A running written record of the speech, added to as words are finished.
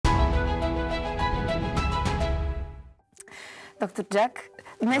Доктор Джак,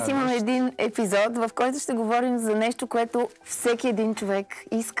 днес имаме един епизод, в който ще говорим за нещо, което всеки един човек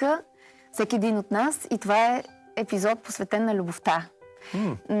иска, всеки един от нас, и това е епизод посветен на любовта.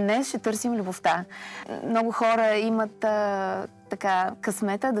 Днес ще търсим любовта. Много хора имат така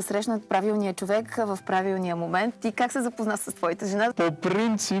късмета да срещнат правилния човек в правилния момент. Ти как се запозна с твоята жена? По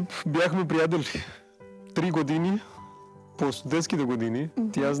принцип бяхме приятели 3 години, по студентските години.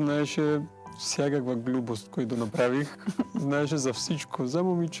 Тя знаеше всякаква глупост, която направих. Знаеше за всичко, за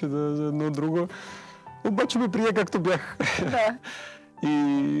момиче, за едно друго. Обаче ме прие както бях. Да.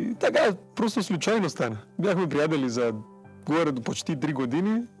 И така, просто случайно стана. Бяхме приятели за горе до почти 3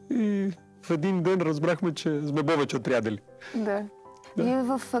 години и в един ден разбрахме, че сме повече от приятели. Да. И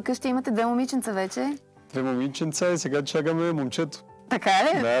в къщи имате 2 момиченца вече? 2 момиченца и сега чакаме момчето. Така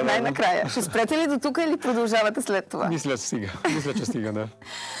ли? Да, най-накрая. Ще спрете ли до тук или продължавате след това? Мисля, че стига, да.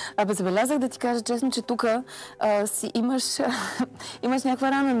 Абе, забелязах да ти кажа честно, че тук имаш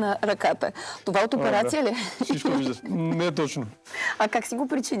някаква рана на ръката. Това от операция ли? Всичко виждаш. Не е точно. А как си го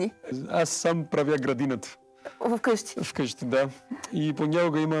причини? Аз сам правя градината. Вкъщи? Вкъщи, да. И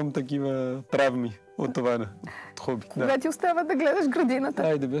понякога имам такива травми от това хобби. Кога ти остава да гледаш градината?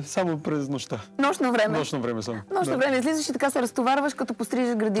 Айде бе, само през нощта. Нощно време? Нощно време само. Нощно време излизаш и така се разтоварваш, като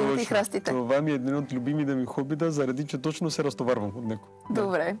пострижеш градината и храстите. Това ми е един от любимите ми хобита, заради че точно се разтоварвам от него.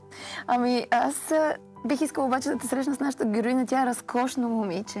 Добре. Ами аз бих искала обаче да те срещна с нашата героиня. Тя е разкошно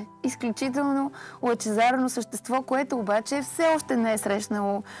момиче. Изключително лъчезарно същество, което обаче все още не е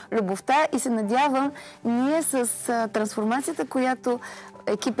срещнало любовта, и се надявам ние с трансформацията, която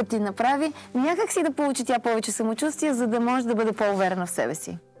екипът ти направи, някак си да получи тя повече самочувствие, за да може да бъде по-уверена в себе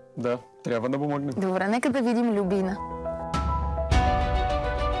си. Да, трябва да помогнем. Добре, нека да видим Любина.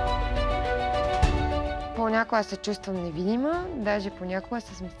 Понякога се чувствам невидима, даже понякога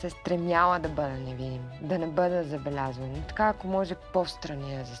съм се стремяла да бъда невидима, да не бъда забелязвана. Така, ако може,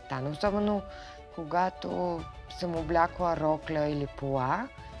 по-встрани да застана. Особено когато съм облякла рокля или пола,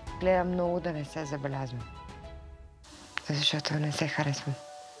 гледам много да не се забелязвам. Защото не се харесвам.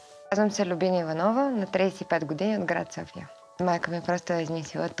 Казвам се Любина Иванова, на 35 години, от град София. Майка ми просто е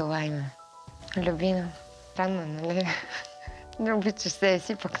измислила това име. Любина. Странно, нали? Не обичаш себе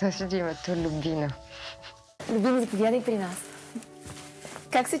си, пък носи името Любина. Любина, заповядай при нас.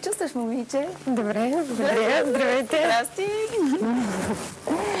 Как се чувстваш, момиче? Добре, благодаря. Здравейте. Здрасти.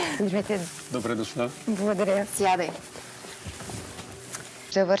 Здравейте. Добре дошла. Благодаря. Сядай.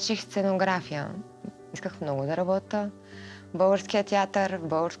 Завърших сценография. Исках много да работя. Българския театър,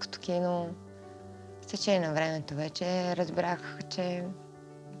 българското кино. С течение на времето вече разбрах, че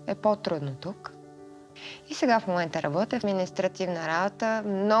е по-трудно тук. И сега в момента работя в административна работа.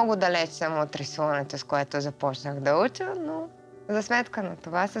 Много далеч съм от рисуването, с което започнах да уча, но за сметка на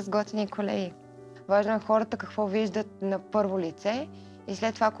това с готини колеги. Важно е хората какво виждат на първо лице и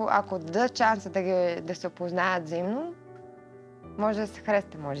след това, ако дадат шанса да се опознаят взаимно, може да се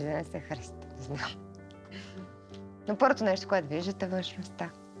харесате, може да не се харесате, не знам. Но първото нещо, което виждате, е външността.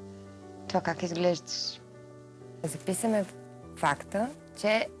 Това как изглеждаш. Записаме факта,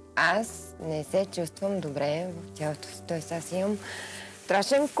 че аз не се чувствам добре в тялото си. Тоест аз имам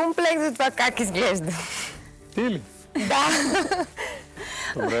страшен комплекс за това как изглежда. Ти ли? Да.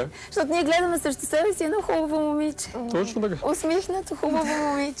 Добре. Защото ние гледаме срещу себе си едно хубаво момиче. Точно така. Усмихнато, хубаво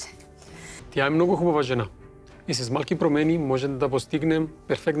момиче. Тя е много хубава жена. И с малки промени може да постигнем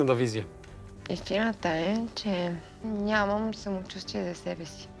перфектната визия. Истината е, че нямам самочувствие за себе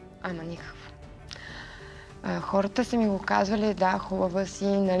си. Ама никакво. Хората са ми го казвали, да, хубава си,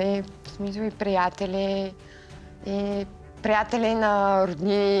 нали, в смисъл и приятели на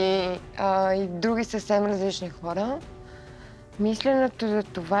роднини и други съвсем различни хора. Мисленето за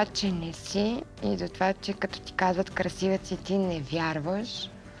това, че не си и за това, че като ти казват красива си, ти не вярваш,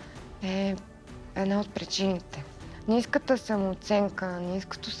 е една от причините. Ниската самооценка,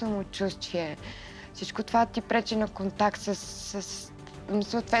 ниското самочувствие, всичко това ти пречи на контакт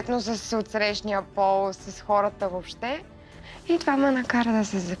съответно с отсрещния пол, с хората въобще. И това ме накара да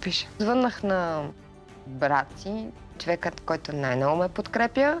се запиша. Звъннах на брат си, човекът, който най-много ме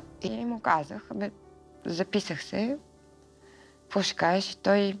подкрепя, и му казах, записах се, какво ще кажеш? И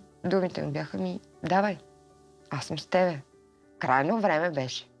той, думите ми бяха давай, аз съм с тебе. Крайно време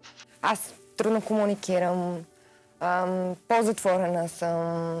беше. Аз трудно комуникирам, по-затворена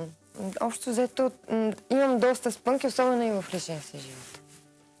съм. Общо взето имам доста спънки, особено и в личния си живот.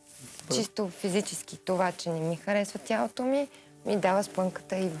 Чисто физически това, че не ми харесва тялото ми дава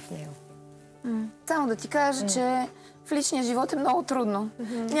спънката и в него. Само да ти кажа, че в личния живот е много трудно.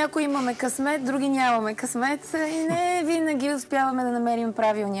 Някои имаме късмет, други нямаме късмет и не винаги успяваме да намерим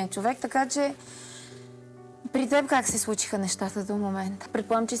правилния човек, така че При теб как се случиха нещата до момента?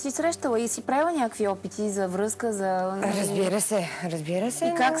 Предполагам, че си срещала и си правила някакви опити за връзка, за... Разбира се.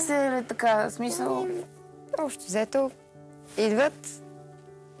 И как се така, смисъл... Общо взето, идват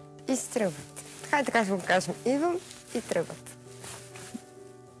и си тръгват. Така ще го кажем. Идвам и тръгват.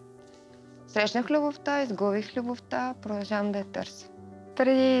 Срещнах любовта, изгубих любовта, продължавам да я търся.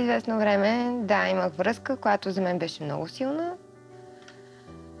 Преди известно време, да, имах връзка, която за мен беше много силна.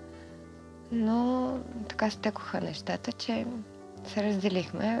 Но така стекоха нещата, че се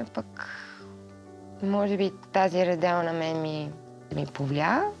разделихме. Пък, може би, тази раздел на мен ми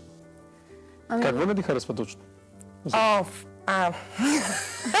повлия. Какво не ти харесва точно?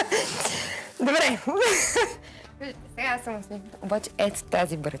 Добре. Сега съм усмихната. Обаче ето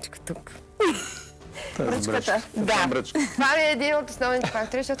тази бръчка тук. Бръчката. Да. Това е един от основните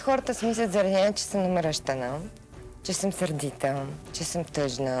фактори, защото хората си мислят заради нея, че съм намръщана, че съм сърдита, че съм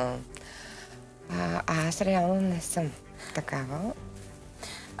тъжна. А аз реално не съм такава.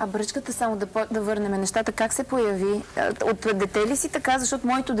 А бръчката, само да върнем нещата, как се появи? От дете ли си така? Защото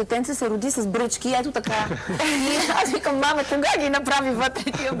моето детенце се роди с бръчки, ето така. И аз викам, мама, кога ги направи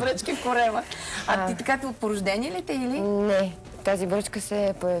вътре тия бръчки в корема? А ти така от порождение ли те или? Не. Тази бръчка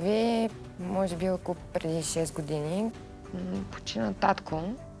се появи, може би, около преди 6 години. Почина татко.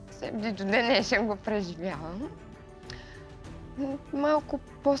 До днешен го преживявам. Малко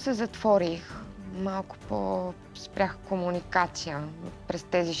по-се затворих. Малко по-спрях комуникация през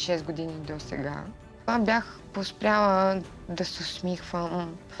тези 6 години до сега. Това бях поспряла да се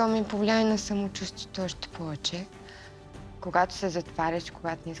усмихвам. Това ми повлияе на самочувствието още повече. Когато се затваряш,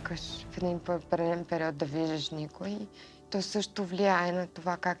 когато не искаш в един определен период да виждаш никой, то също влияе на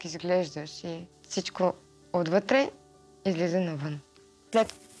това как изглеждаш и всичко отвътре излиза навън.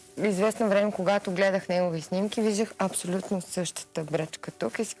 След известно време, когато гледах негови снимки, виждах абсолютно същата бръчка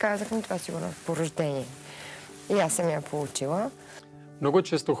тук и си казах, това сигурно е по рождение. И аз съм я получила. Много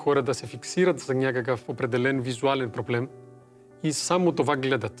често хора да се фиксират за някакъв определен визуален проблем и само това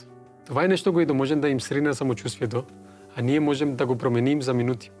гледат. Това е нещо, което може да им срине самочувствието, а ние можем да го променим за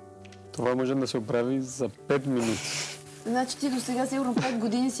минути. Това може да се оправи за 5 минути. Значи ти до сега сигурно 5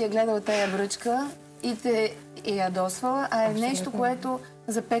 години си я гледала тая бръчка и те ядосвала, а е нещо, което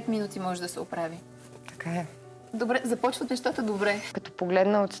за 5 минути може да се оправи. Така е. Добре, започват нещата добре. Като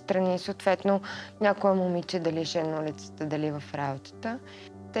погледна отстрани, съответно, някоя момиче, дали ще е на улицата, дали в работата,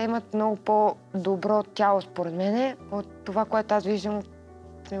 те имат много по-добро тяло, според мен, от това, което аз виждам,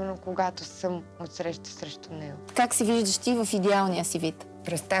 примерно, когато съм отсреща срещу него. Как си виждаш ти в идеалния си вид?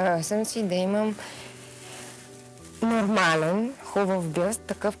 Представяла съм си да имам нормален, хубав бюст,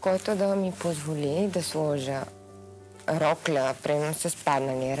 такъв, който да ми позволи да сложа рокля, примерно с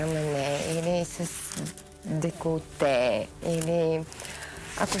паднали рамене или с деколте, или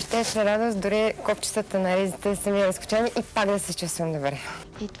ако ще се радост, дори копчетата на ризите са ми разкочени и пак да се чувствам добре.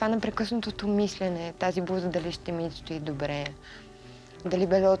 И това непрекъснатото мислене, тази блуза дали ще ми стои добре, дали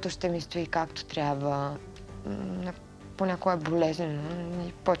бельото ще ми стои както трябва, понякога е болезнено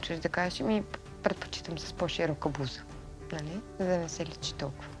и почваш да кажеш, предпочитам с по-широка блуза, нали? За да не се личи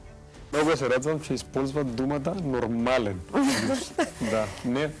толкова. Много се радвам, че използва думата нормален. Да,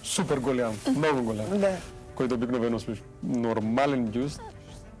 не супер голям, много голям. Да. Който обикновено смиш. Нормален бюст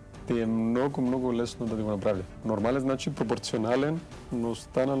ти е много, много лесно да го направи. Нормален значи пропорционален на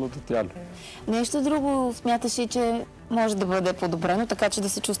останалото тяло. Нещо друго смяташ ли, че може да бъде подобрено, така че да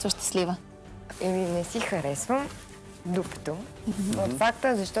се чувстваш щастлива? Не си харесвам дупето от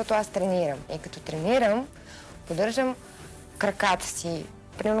факта, защото аз тренирам. И като тренирам, поддържам краката си.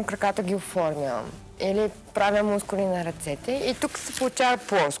 Примерно краката ги оформям. Или правя мускули на ръцете. И тук се получава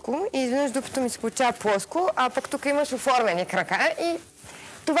плоско. И изведнъж дупето ми се получава плоско, а пък тук имаш оформени крака. И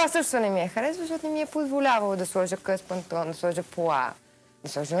това също не ми е харесва, защото не ми е позволявало да сложа къс пантон, да сложа пола, да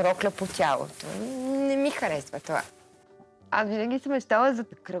сложа рокля по тялото. Не ми харесва това. Аз винаги съм мечтала за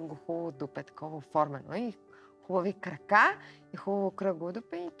кръгло хубаво дупе, такова оформено. И хубави крака, и хубаво кръгло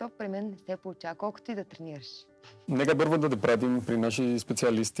дупе. И то при мен не се получава, колкото и да тренираш. Нека първо да те пратим при наши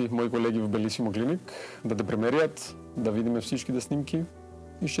специалисти, мои колеги в Белисимо клиник, да те премерят, да видим всичките снимки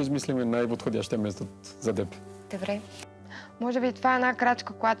и ще измислим най-подходящия метод за теб. Добре. Може би това е една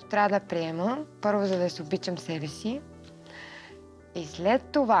крачка, която трябва да приема. Първо, за да се обичам себе си. И след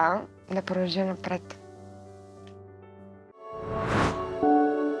това да продължа напред.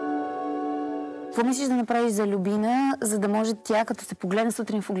 Какво мислиш да направиш за Любина, за да може тя, като се погледне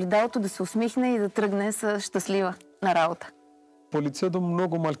сутрин в огледалото, да се усмихне и да тръгне щастлива на работа? По лицето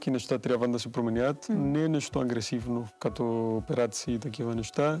много малки неща трябва да се променят. Не е нещо агресивно, като операции и такива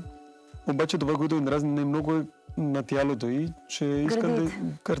неща. Обаче това, което им дразни най-много е на тялото и, че искам да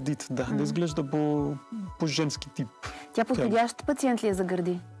гърдит, да изглежда по-женски тип. Тя подходящ пациент ли е за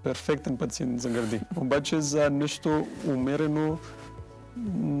гърди? Перфектен пациент за гърди. Обаче за нещо умерено,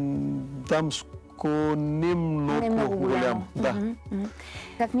 дамско, не много голямо. Да.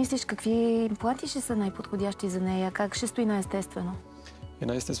 Как мислиш, какви импланти ще са най-подходящи за нея? Как ще стои най-естествено?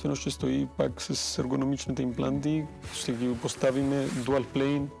 Най-естествено ще стои пак с ергономичните импланти. Ще ги поставиме dual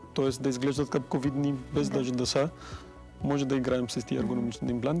plane, т.е. да изглеждат капковидни, без даже да са. Може да играем с тези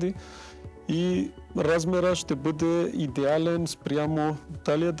ергономичните импланти. И размера ще бъде идеален спрямо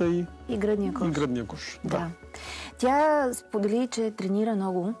талията и гръдния кош. И гръдния кош. Да. Тя сподели, че тренира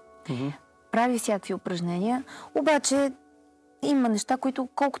много, прави всякакви упражнения, обаче има неща, които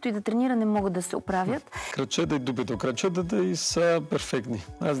колкото и да тренира, не могат да се оправят. Крачета и дупето. Крачетата и са перфектни.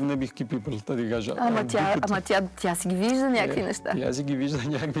 Аз не бих ги пипал, да ти кажа. Ама тя си ги вижда някакви неща. Тя си ги вижда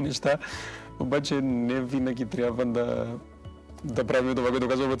някакви неща, обаче не винаги трябва да правим това, което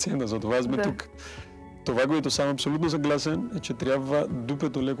казва пациента. Затова сме тук. Това, което съм абсолютно съгласен, е, че трябва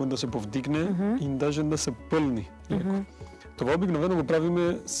дупето леко да се повдигне и даже да се пълни леко. Това обикновено го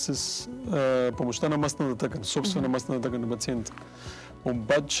правиме с помощта на масната тъкан, собствена масна тъкан на пациента.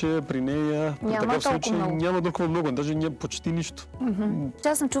 Обаче при нея, при такъв случай, няма толкова много, даже няма почти нищо.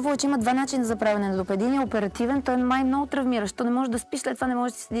 Аз съм чувала, че има два начина за правене на дупа. Един е оперативен, той е много травмиращ. То не можеш да спиш, след това не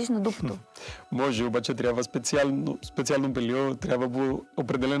можеш да си седиш на дупето. Може, обаче трябва специално бельо, трябва по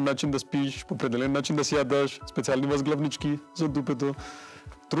определен начин да спиш, по определен начин да сядаш, специални възглавнички за дупето.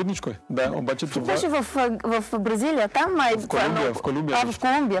 Трудничко е, да, обаче това... Беше в Бразилия, там май... В Колумбия. В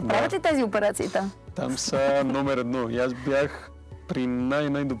Колумбия. Правят ли тези операции там? Там са номер едно. И аз бях при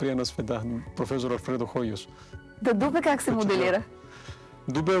най-добрия на света, професор Алфредо Хойос. Да, дупе как се моделира?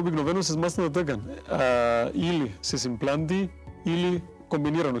 Дупе е обикновено с масната тъкан. Или с импланти, или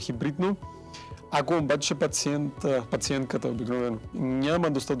комбинирано, хибридно. Ако обаче пациентката обикновено няма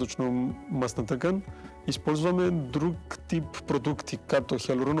достатъчно масна тъкан, използваме друг тип продукти, като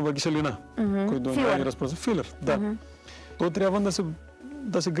хиалуронова киселина, който е най-разпространен. Филер, да. То трябва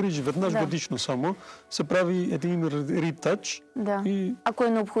да се грижи веднъж годишно само. Се прави един ретач. Да. Ако е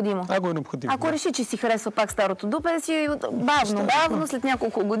необходимо. Ако реши, че си харесва пак старото дупе, си бавно, след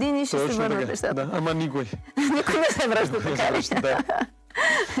няколко години ще се върнат нещата. Да, ама никой. Никой не се връща така ли?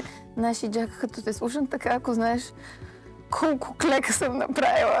 Знаеш, и Джака, като те слушам така, ако знаеш колко клека съм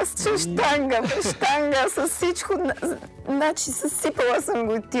направила, с щанга, с всичко, значи съсипала съм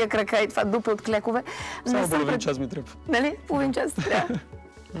го тия крака и това дупе от клекове. Само половин час ми трябва. Нали? Половин час трябва.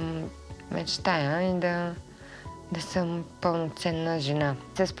 Мечтая и да съм пълноценна жена.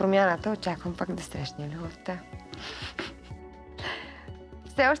 С промяната очаквам пак да срещна любовта.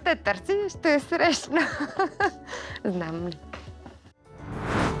 Все още търси, ще я срещна. Знам ли.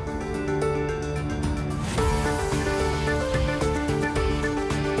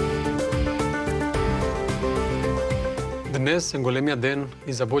 Днес е големия ден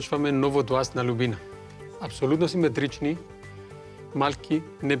и започваме новото аз на Любина. Абсолютно симетрични, малки,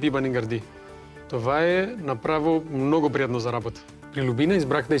 непибани гърди. Това е направо много приятно за работа. При Любина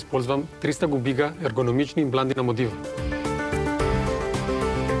избрах да използвам 300 губига ергономични импланти на мотива.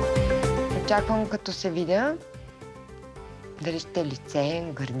 Очаквам като се видя дали ще лице,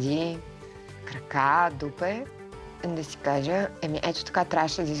 гърди, крака, дупе, да си кажа, ето така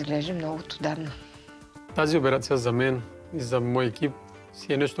трябваше да изглежда много отдавна. Тази операция за мен и за мой екип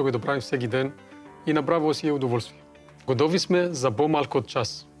си е нещо, което правим всеки ден и направо си е удоволствие. Готови сме за по-малко от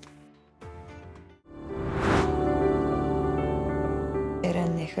час.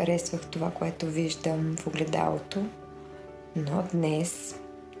 Не харесвах това, което виждам в огледалото, но днес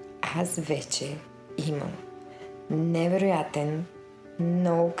аз вече имам невероятен,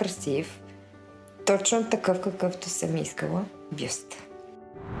 много красив, точно такъв, какъвто съм искала, бюст.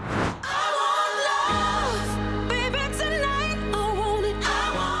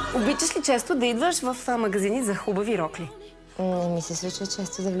 Обичаш ли често да идваш в магазини за хубави рокли? Не ми се случва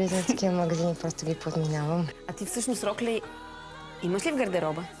често да влизам в такива магазини, просто ги подминавам. А ти всъщност рокли имаш ли в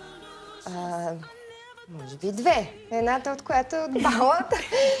гардероба? Може би две. Едната от която е от балата,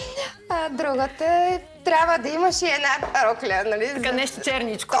 а другата е трябва да имаш и една рокля, нали? Така нещо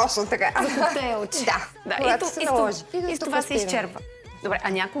черничко. Точно така. За коктейлче. Да, когато се наложи. И с това се изчерпва. Добре, а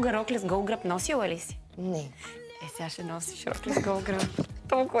някога рокля с гол гръб носила ли си? Не. Сега ще носиш рокля с гол гръб.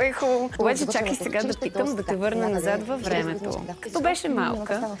 Толкова е хубаво. Обаче чакай сега да питам, да те върна назад във времето. Като беше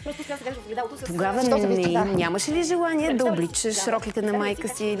малка, тогава нямаше ли желание да обличаш роклите на майка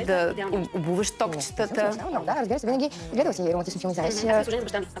си, да обуваш токчетата? Да, разбира се, винаги гледал си романтични филми, знаеш.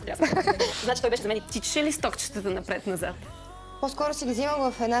 Значи той беше за мен. Тичаше ли с токчетата напред-назад? По-скоро си ги взимах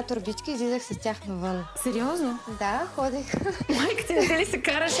в една турбичка и излизах с тях навън. Сериозно? Да, ходих. Майка ти, не те ли се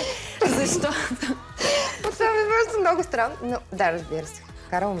караше? Защо? Това ми е просто много странно. Но да, разбира се.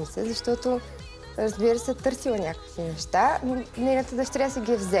 Карало ми се, защото разбира се, търсила някакви неща. Нейната дъщеря си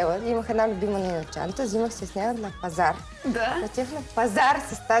ги е взела. Имах една любима нейна чанта, взимах се с нея на пазар. Да. Отивах на пазар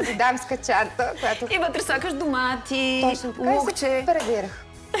с тази дамска чанта, която... И вътре сакаш домати, Точно така лукче. и се пребирах.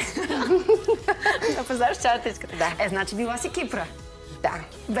 На пазар с чантичката. Да. Значи била си Кипра. Да.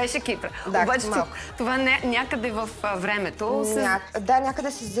 Беше Кипра. Да, обаче малко. това някъде в времето. Да,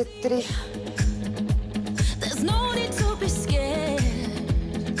 някъде се затри.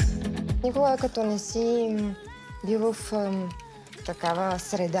 Никога като не си бил в такава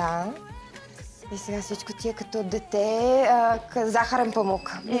среда и сега всичко ти е като дете, захарен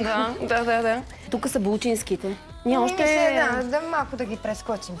памук. Да. Тук са булчинските. Ние още... Мисля, да малко да ги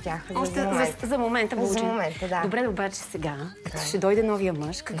прескочим тях. За момента булчин. За момента, да. Добре, обаче сега, като ще дойде новия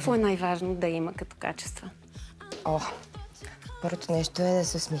мъж, какво е най-важно да има като качества? Първото нещо е да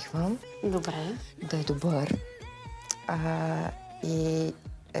се усмихвам. Добре. Да е добър. И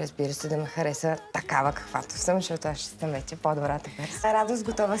разбира се, да ме хареса такава каквато съм, защото аз ще съм вече по-добрата версия. Радост,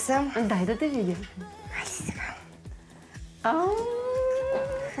 готова съм. Дай да те видя. Хайде сега.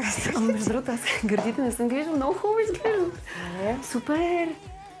 Между другото, аз гърдите не съм гледала. Много хубаво изглеждам. Супер!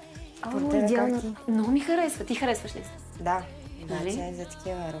 Идеално. Много ми харесва. Ти харесваш ли се? Да. Обаче за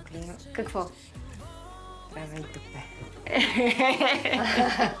такива рокли... Какво? Трябва и тупе.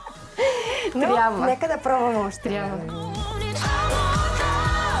 Трябва. Нека да пробваме още. Трябва.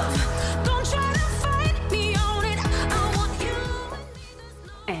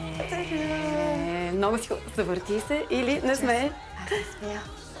 Много си завърти се или не сме?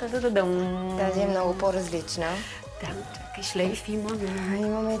 Тази е много по-различна. Да, чакай, шлейф имаме.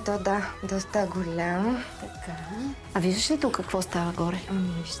 Имаме и то, да, доста голям. Така. А виждаш ли тук какво става горе?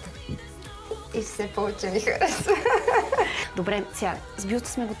 Виждам. И все повече ми харесва. Добре, сега, с бюста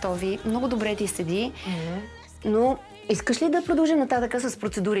сме готови. Много добре ти седи. Но искаш ли да продължим нататък с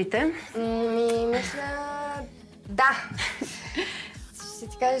процедурите? Мисля... Да. Ще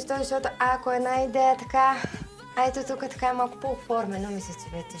ти кажа, защото ако една идея така... Ето тук така е малко по-оформено, мисля,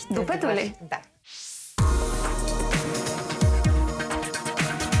 че вече ще... Допето ли? Да.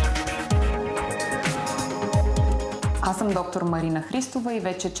 Аз съм доктор Марина Христова и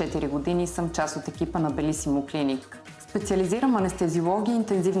вече 4 години съм част от екипа на Белисимо клиник. Специализирам анестезиология,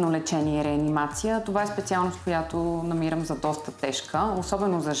 интензивно лечение и реанимация. Това е специалност, която намирам за доста тежка,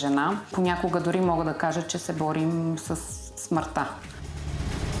 особено за жена. Понякога дори мога да кажа, че се борим с смъртта.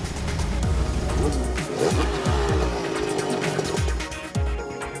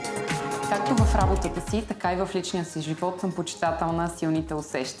 Както в работата си, така и в личния си живот съм почитател на силните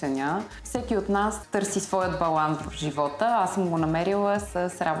усещания. Всеки от нас търси своят баланс в живота. Аз съм го намерила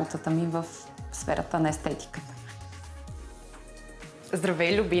с работата ми в сферата на естетиката.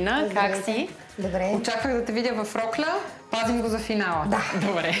 Здравей, Любина! Здравейте. Как си? Добре. Очаквах да те видя в рокля. Пазим го за финала. Да.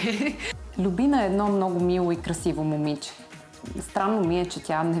 Добре. Любина е едно много мило и красиво момиче. Странно ми е, че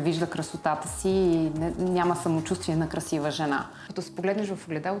тя не вижда красотата си и няма самочувствие на красива жена. Като се погледнеш в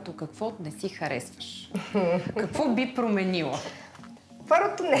огледалото, какво не си харесваш? Какво би променила?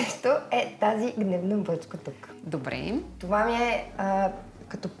 Първото нещо е тази гневна бъчка тук. Добре. Това ми е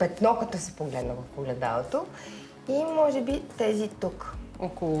като петно, като се погледна в огледалото. И може би тези тук.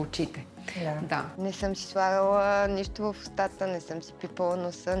 Около очите. Да. Не съм си слагала нищо в устата, не съм си пипала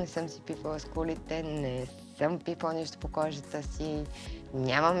носа, не съм си пипала скулите, не съм пипала нищо по кожата си,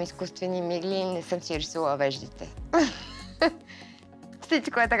 нямам изкуствени мигли, не съм си рисувала веждите.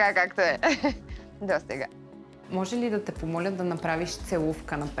 Всичко е така, както е. До сега. Може ли да те помоля да направиш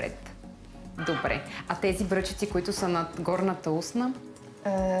целувка напред? Добре. А тези бръчици, които са над горната устна?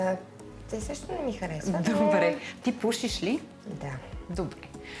 Те също не ми харесват. Добре. Ти пушиш ли? Да. Добре.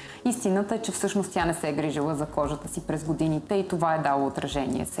 Истината е, че всъщност тя не се е грижила за кожата си през годините и това е дало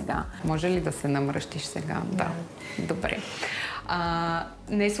отражение сега. Може ли да се намръщиш сега? Да. Добре.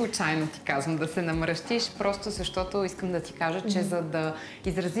 Не случайно ти казвам да се намръщиш, просто защото искам да ти кажа, че за да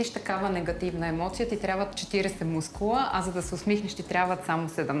изразиш такава негативна емоция, ти трябват 40 мускула, а за да се усмихнеш, ти трябват само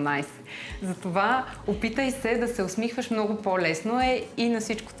 17. Затова опитай се да се усмихваш много по-лесно и на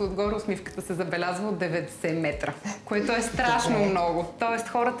всичкото отгоре усмивката се забелязва от 90 метра, което е страшно много. Тоест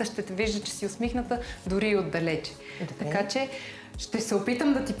хората ще те виждат, че си усмихната дори и отдалече. Така че ще се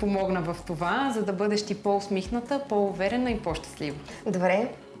опитам да ти помогна в това, за да бъдеш ти по-усмихната, по-уверена и по-щастлива.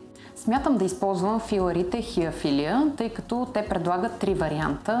 Добре. Смятам да използвам филарите хиафилия, тъй като те предлагат 3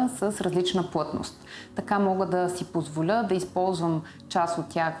 варианта с различна плътност. Така мога да си позволя да използвам част от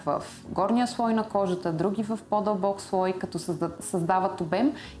тях в горния слой на кожата, други в по-дълбок слой, като създават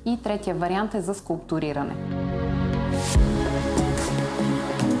обем, и третия вариант е за скулптуриране.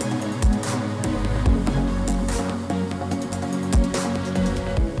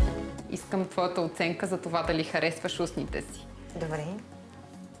 Искам твоята оценка за това дали харесваш устните си. Добре.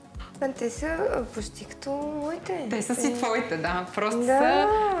 Те са почти като моите. Те са си твоите, да. Просто са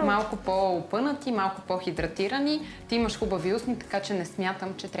малко по-опънати, малко по-хидратирани. Ти имаш хубави устни, така че не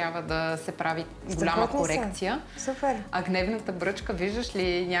смятам, че трябва да се прави голяма корекция. Супер. А гневната бръчка, виждаш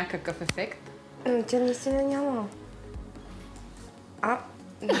ли някакъв ефект? Тя наистина няма.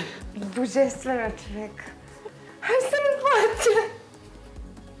 Божествена, човек. Ай, се не плача.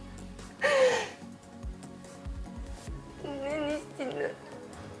 Не, наистина.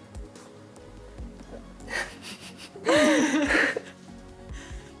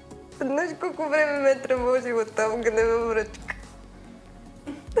 Знаеш колко време ме е тревожило там гнева бръчка.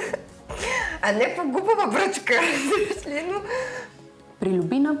 А не по-глупава бръчка. При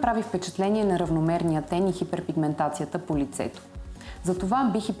Любина прави впечатление на равномерния тен и хиперпигментацията по лицето. Затова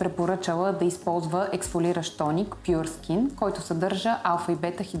бих и препоръчала да използва ексфолиращ тоник Pure Skin, който съдържа алфа и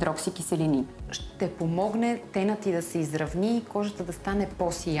бета хидроксикиселини. Ще помогне тена ти да се изравни и кожата да стане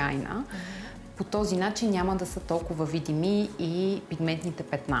по-сияйна. По този начин няма да са толкова видими и пигментните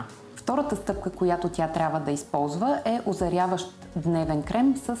петна. Втората стъпка, която тя трябва да използва, е озаряващ дневен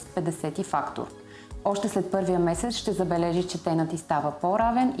крем с 50 фактор. Още след първия месец ще забележи, че тенът ти става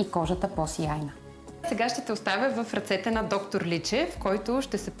по-равен и кожата по-сияйна. Сега ще те оставя в ръцете на доктор Личев, който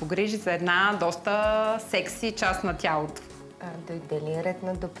ще се погрижи за една доста секси част на тялото. Дойде ли ред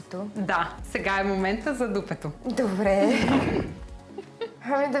на дупето? Да, сега е момента за дупето. Добре.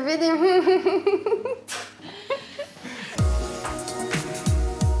 Ами да видим.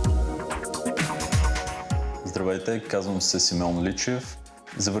 Здравейте, казвам се Симеон Личев.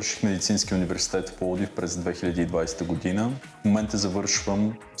 Завърших медицински университет в Пловдив през 2020 година. В момента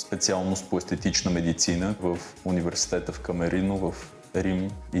завършвам специалност по естетична медицина в университета в Камерино в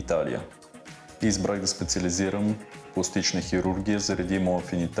Рим, Италия. И избрах да специализирам в пластична хирургия заради моя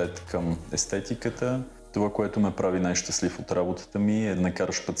афинитет към естетиката. Това, което ме прави най-щастлив от работата ми, е да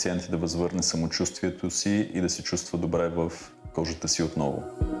накараш пациенти да възвърне самочувствието си и да се чувства добре в кожата си отново.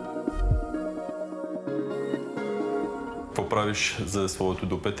 Какво правиш за своето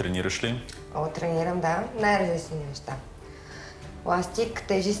дупе? Тренираш ли? Тренирам, да. Най-различни неща. Ластик,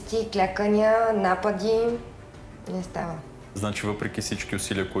 тежести, клякания, напади. Не става. Значи, въпреки всички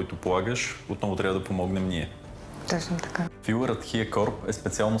усилия, които полагаш, отново трябва да помогнем ние. Точно така. Филърът HiaCorp е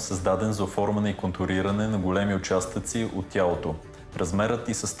специално създаден за оформяне и контуриране на големи участъци от тялото. Размерът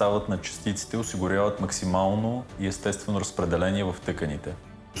и съставът на частиците осигуряват максимално и естествено разпределение в тъканите.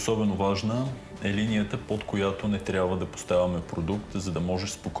 Особено важна е линията, под която не трябва да поставяме продукт, за да можеш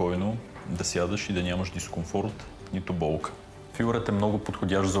спокойно да сядаш и да нямаш дискомфорт, нито болка. Филърът е много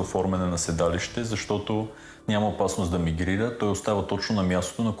подходящ за оформяне на седалище, защото няма опасност да мигрира, той остава точно на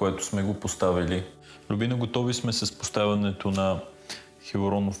мястото, на което сме го поставили. Любина, готови сме с поставянето на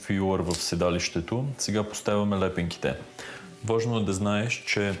хиалуронов филър в седалището. Сега поставяме лепенките. Важно е да знаеш,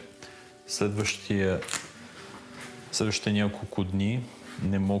 че следващите няколко дни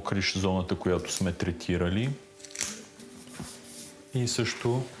не мокриш зоната, която сме третирали, и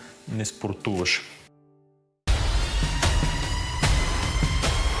също не спортуваш.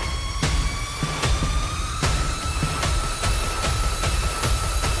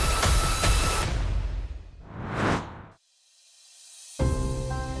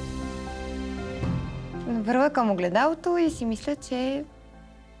 Вървя към огледалото и си мисля, че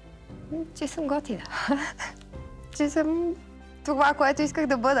съм готина. Че съм това, което исках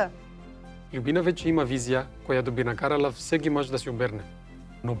да бъда. Любина вече има визия, която би накарала всеки мъж да си оберне.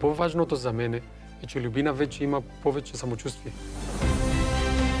 Но по-важното за мен е, че Любина вече има повече самочувствие.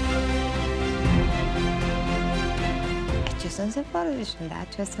 Чувствам се по-различно,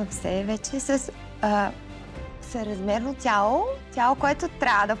 да. Чувствам се вече с съразмерно тяло, което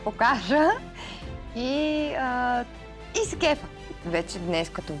трябва да покажа. И се кефа. Вече днес,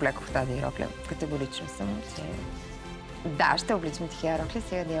 като облекох тази рокля, категорично съм, че да, ще обличам такива рокли,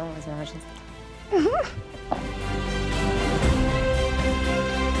 сега да имам възможност.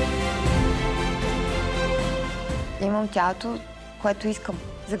 Имам тялото, което искам.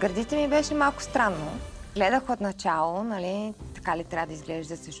 За гърдите ми беше малко странно. Гледах от начало, нали, така ли трябва да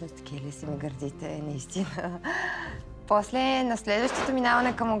изглежда, всъщност такива ли са ми гърдите, наистина. После на следващото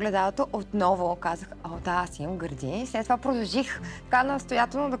минаване към огледалото отново казах, да, аз имам гърди. След това продължих така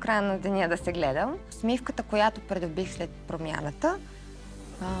настоятелно до края на деня да се гледам. Смивката, която придобих след промяната,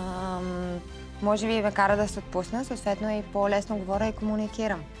 може би ме кара да се отпусна, съответно и по-лесно говоря и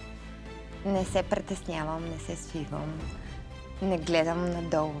комуникирам. Не се притеснявам, не се свивам, не гледам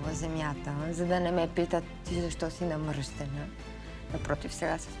надолу в земята, за да не ме питат ти защо си намръщена. Напротив,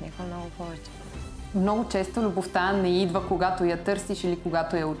 сега се смихвам много повече. Много често любовта не идва когато я търсиш или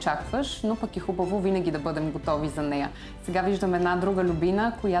когато я очакваш, но пък е хубаво винаги да бъдем готови за нея. Сега виждам една друга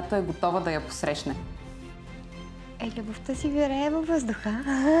Любина, която е готова да я посрещне. Любовта си вирее във въздуха.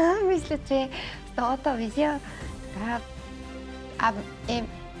 Мисля, че с новата визия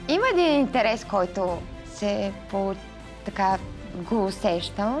има един интерес, който така го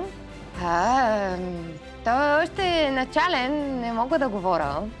усещам. Той още е начален, не мога да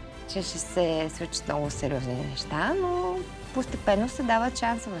говоря, че ще се случат много сериозни неща, но постепенно се дават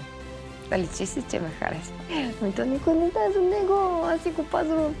шансове. Личи си, че ме харесва. То никой не знае за него, аз си го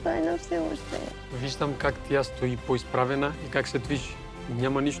пазвам в тайна все още. Виждам как тя стои по-изправена и как се движи.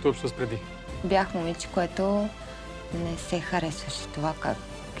 Няма нищо общо с преди. Бях момиче, което не се харесваше това как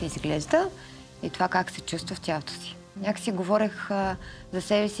изглежда и това как се чувства в тялото си. Някакси говорех за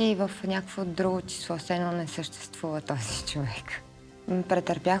себе си в някакво друго число, все едно не съществува този човек.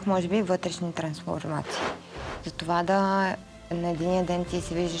 Претърпях, може би, вътрешни трансформации. Затова на единия ден ти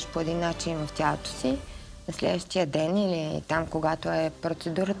се виждаш по един начин в тялото си, на следващия ден или там, когато е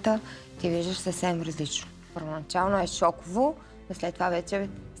процедурата, ти виждаш съвсем различно. Първоначално е шоково, но след това вече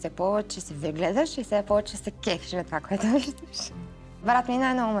все повече се загледаш и все повече се кефиш на това, което виждаш. Брат ми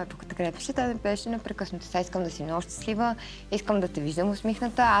най-много ме подкрепеше, той ме беше непрекъснато. Сега искам да си много щастлива, искам да те виждам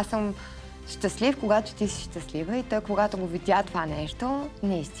усмихната. Аз съм щастлив, когато ти си щастлива и той, когато го видя това нещо,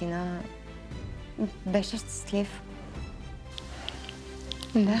 наистина беше щастлив.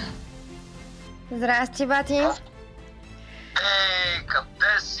 Да. Здрасти, бати.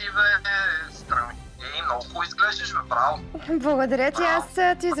 Къде си, бе? Страни. Много хубаво изглеждаш, бе, браво. Благодаря ти.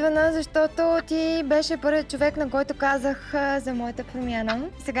 Аз ти звъна, защото ти беше първият човек, на който казах за моята промяна.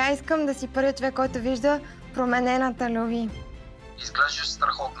 Сега искам да си първият човек, който вижда променената Люби. Изглеждаш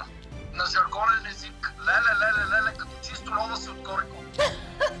страхотно. На жаргонен език, леле, като чисто нова си от корико.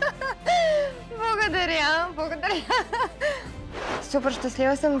 Благодаря. Супер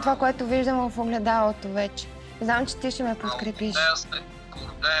щастлива съм това, което виждам в огледалото вече. Знам, че ти ще ме подкрепиш.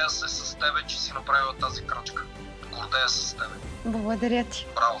 Гордея се с тебе, че си направила тази крачка. Гордея се с тебе. Благодаря ти.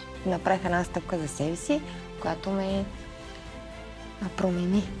 Браво. Направих една стъпка за себе си, която ме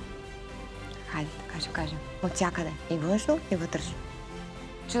промени. Хайде, така ще кажем. От всякъде. И външно, и вътрешно.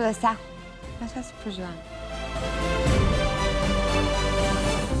 Чудеса. Аз това си пожелавам.